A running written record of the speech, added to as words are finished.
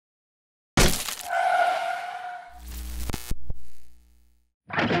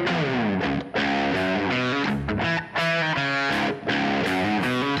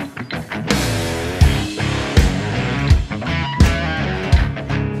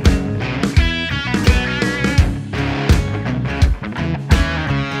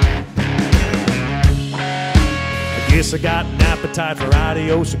Guess I got an appetite for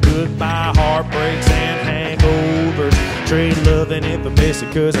adios, goodbye, heartbreaks and hangovers. Trade love and infamous,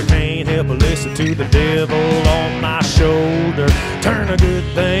 cause I can't help but listen to the devil on my shoulder. Turn a good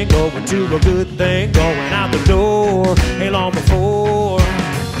thing over to a good thing, going out the door. Ain't long before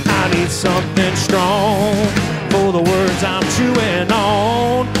I need something strong for the words I'm chewing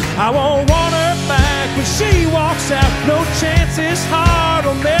on. I won't want her back when she walks out. No chance, it's hard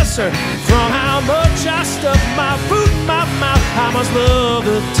to miss her. From how much I stuff my foot in my mouth, I must love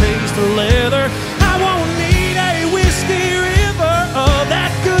the taste of leather. I won't need a whiskey river of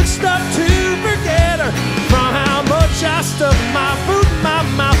that good stuff to forget her. From how much I stuff my foot in my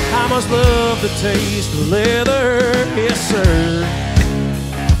mouth, I must love the taste of leather. Yes, sir.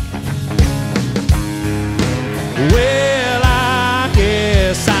 Well, I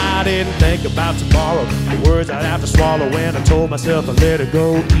guess I didn't think about tomorrow, the words I'd have to swallow when I told myself I'd let it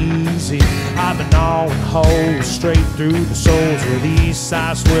go easy. I've been on holes straight through the soles of the east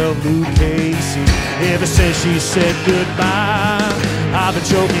side, swell Luke Casey. Ever since she said goodbye, I've been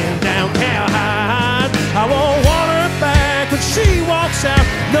choking down cowhide. I won't want her back when she walks out.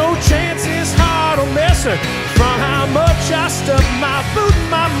 No chance, it's hard to miss her. From how much I stuff my foot in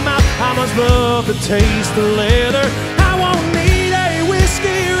my mouth, I must love the taste of leather. I won't need a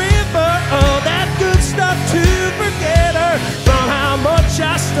whiskey river of that good stuff to forget her. From how much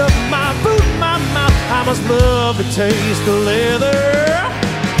I stuff my foot in my mouth, I must love the taste of leather.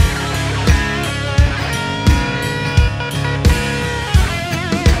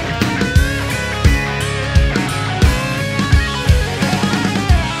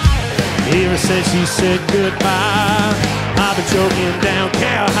 Ever since she said goodbye, I've been choking down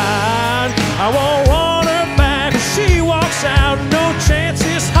cowhide. I won't want her back when she walks out. No chance,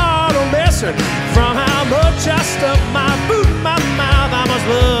 it's hard to miss her. From how much I stuff my foot in my mouth, I must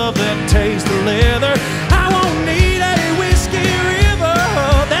love that taste of leather. I won't need a whiskey river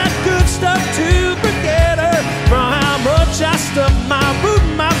of that good stuff to forget her. From how much I stuff my foot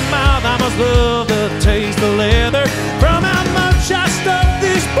in my mouth, I must love the taste of leather. From how much I stuff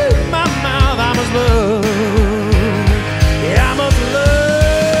this foot in my mouth, I must love, yeah, I must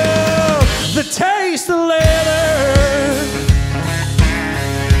love the taste of leather.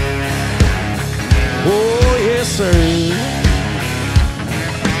 Oh, yes, sir.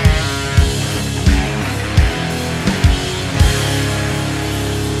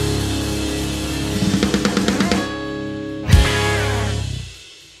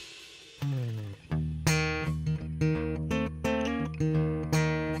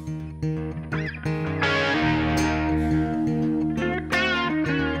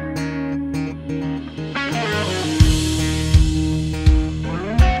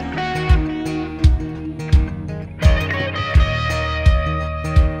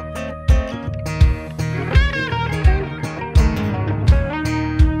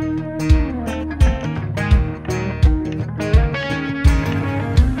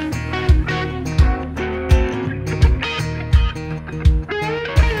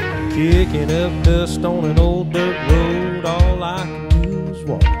 Kicking up dust on an old dirt road, all I can do is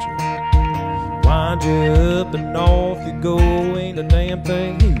watch her. Wind you up and off you go, ain't a damn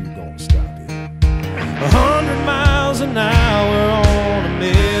thing here gonna stop you. 100 miles an hour on $1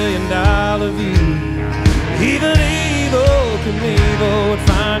 million view. Even evil Knievel would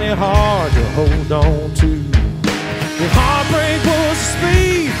find it hard to hold on to. If heartbreak was the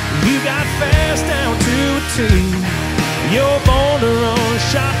speed, you got fast down to a T. You're born to run,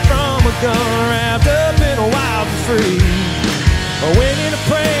 shot from a gun, wrapped up in a wild and free. Winging a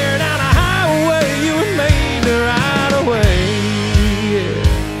prayer down a highway, you were made to ride away.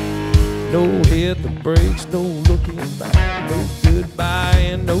 Yeah. No hit the brakes, no looking back, no goodbye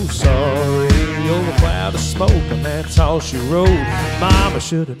and no sorry. You're a cloud of smoke and that's all she wrote. Mama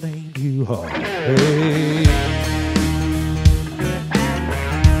should have named you Harley.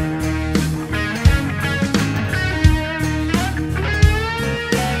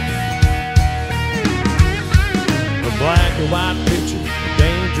 Black and white picture,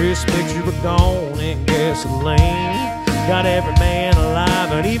 dangerous picture of gone in gasoline. Got every man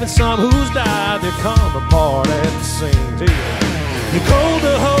alive and even some who's died. They come apart at the seams. You're cold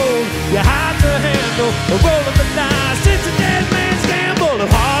to hold, you hide the handle, rolling the dice. It's a dead man's gamble.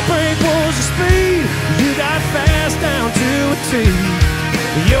 If heartbreak was the speed, you got fast down to a T.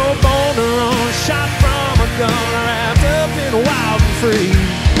 You're born to run, shot from a gun, wrapped up in wild and free.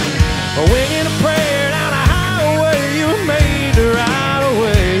 Winging a prayer down a highway, you were made to ride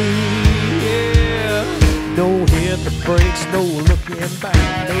away. Yeah. No hit the brakes, no looking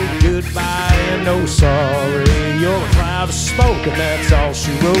back, no goodbye and no sorry. You're a cloud of smoke and that's all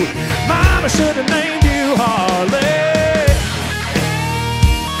she wrote. Mama should have named you Harley.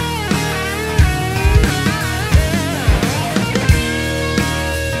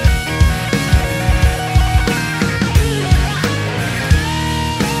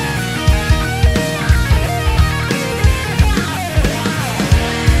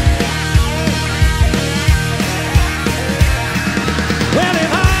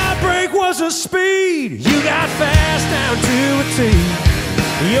 burst of speed. You got fast down to a T.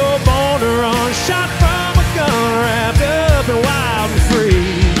 You're born to run, shot from a gun, wrapped up and wild and free.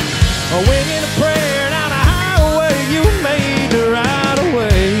 A winging a prayer down the highway, you made the right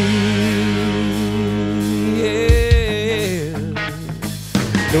away. Yeah.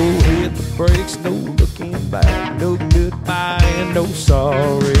 No hit the brakes, no looking back, no goodbye and no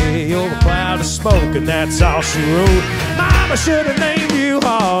sorry. You're a cloud of smoke and that's all she wrote. Mama should have named you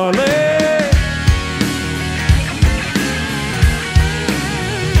Harley.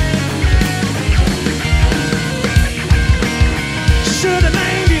 Should have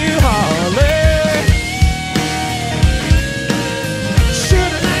named you Harley.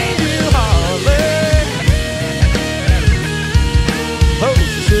 Should have named you Harley. Oh,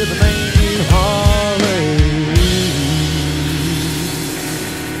 should have named you Harley.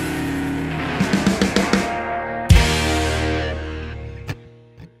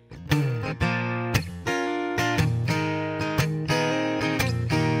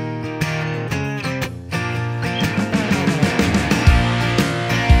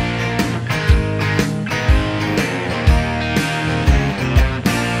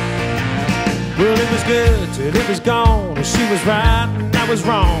 Well, it was good till it was gone, and she was right and I was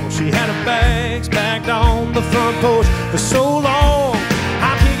wrong. She had her bags packed on the front porch for so long.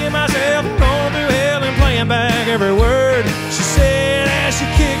 I'm kicking myself and going through hell and playing back every word she said as she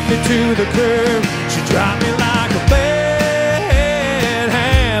kicked me to the curb. She dropped me like a bad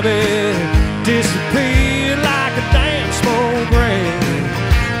habit, disappeared like a damn smoke ring.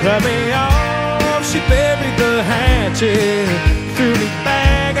 Cut me off, she buried the hatchet, threw me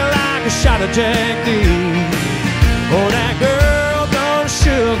back like a shot of Jack D. Oh, that girl done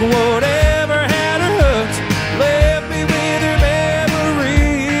shook whatever had her hooked, left me with her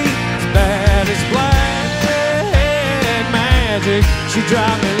memory as bad as black magic. She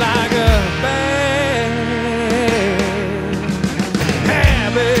dropped me like a bad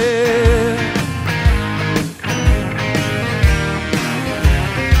habit.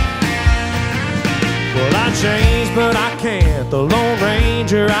 Well, I changed, but I can't. The Lone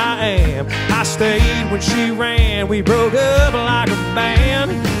Ranger I am. I stayed when she ran. We broke up like a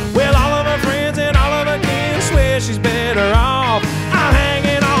band. Well, all of her friends and all of her kin swear she's better off. I'm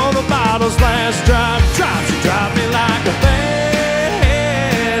hanging on the bottle's last drop. She dropped me like a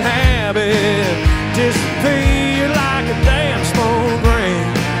bad habit, disappeared like a damn smoke ring.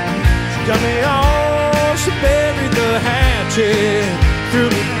 She cut me off, she buried the hatchet, threw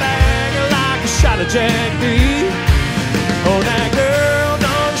me back like a shot of Jack D. Oh, that girl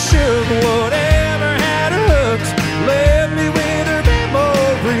done shook whatever had her hooked, left me with her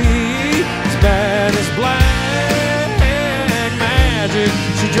memory as bad as black magic.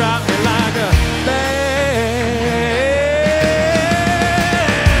 She dropped me like a bad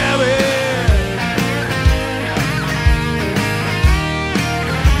habit.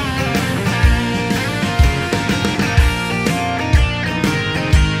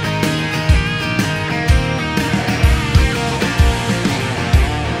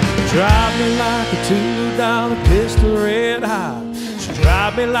 Dropped me like a $2 pistol red hot. She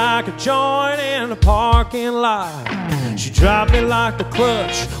dropped me like a joint in a parking lot. She dropped me like the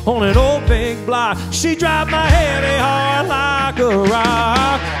clutch on an old big block. She dropped my heavy heart like a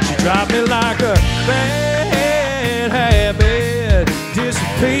rock. She dropped me like a bad habit,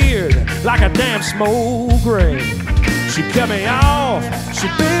 disappeared like a damn smoke ring. She cut me off, she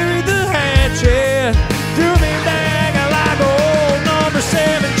buried the hatchet, threw me back like old number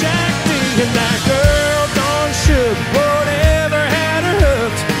 7 Jack D. And that girl done shook whatever had her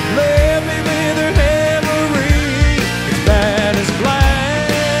hooked, left me with her memory as bad as black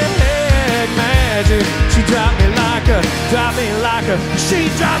magic. She dropped me like a,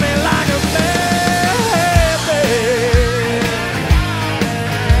 she dropped me like a bad habit.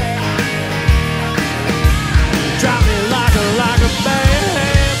 Dropped me like a bad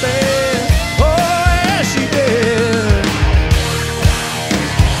habit. Oh, yeah, she did.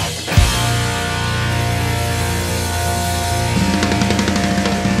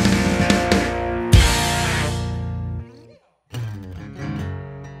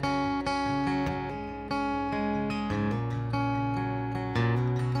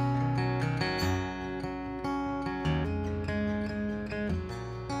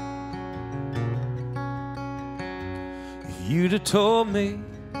 You'd have told me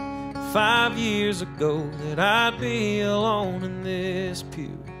 5 years ago that I'd be alone in this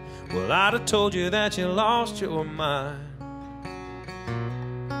pew. Well, I'd have told you that you lost your mind.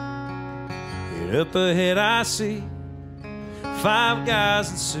 And up ahead I see 5 guys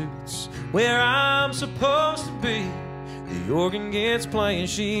in suits where I'm supposed to be. The organ gets playing,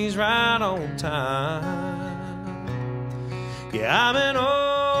 she's right on time. Yeah, I'm an old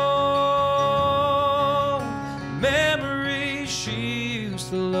memory she used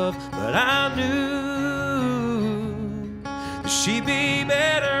to love, but I knew that she'd be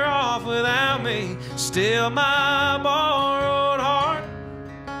better off without me. Still my borrowed heart,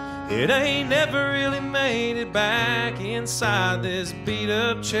 it ain't never really made it back inside this beat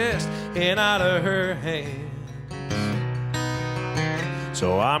up chest and out of her hands.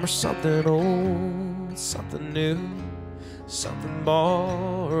 So I'm something old, something new, something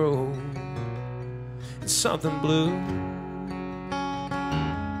borrowed, and something blue.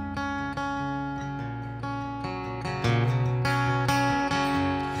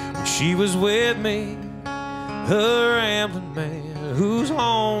 When she was with me, a rambling man who's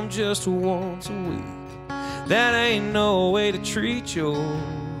home just once a week, that ain't no way to treat your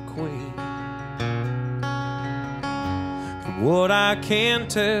queen. From what I can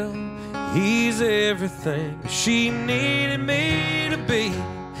tell, he's everything she needed me to be.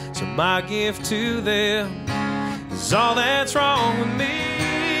 So my gift to them is all that's wrong with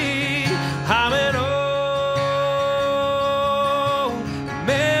me. I'm an old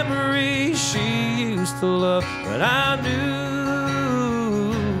memory she used to love, but I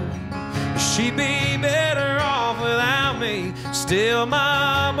knew she'd be better off without me. Still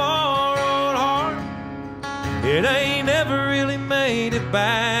my borrowed heart, it ain't never really made it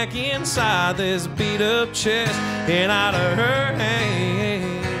back inside this beat up chest and out of her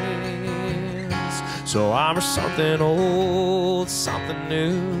hands. So I'm something old, something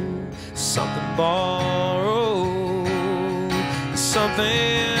new, something borrowed,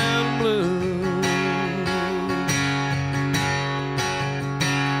 something blue.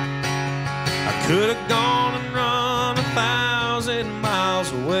 I could have gone and run 1,000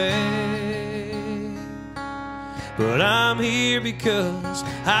 miles away, but I'm here because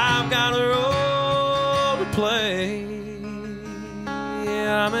I've got a role to play.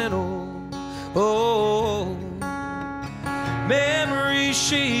 Yeah, I'm an old memory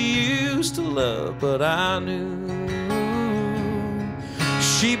she used to love, but I knew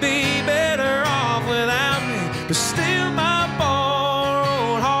she'd be better off without me. But still my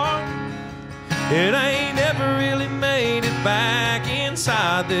borrowed heart, it ain't never really made it back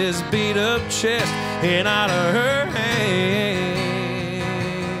inside this beat up chest and out of her hands.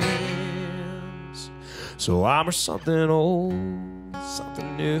 So I'm something old,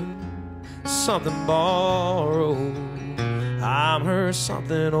 something new, something borrowed. I'm her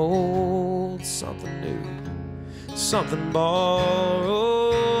something old, something new, something borrowed,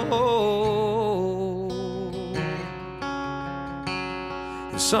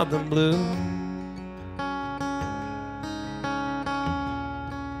 and something blue.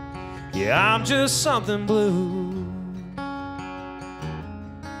 Yeah, I'm just something blue.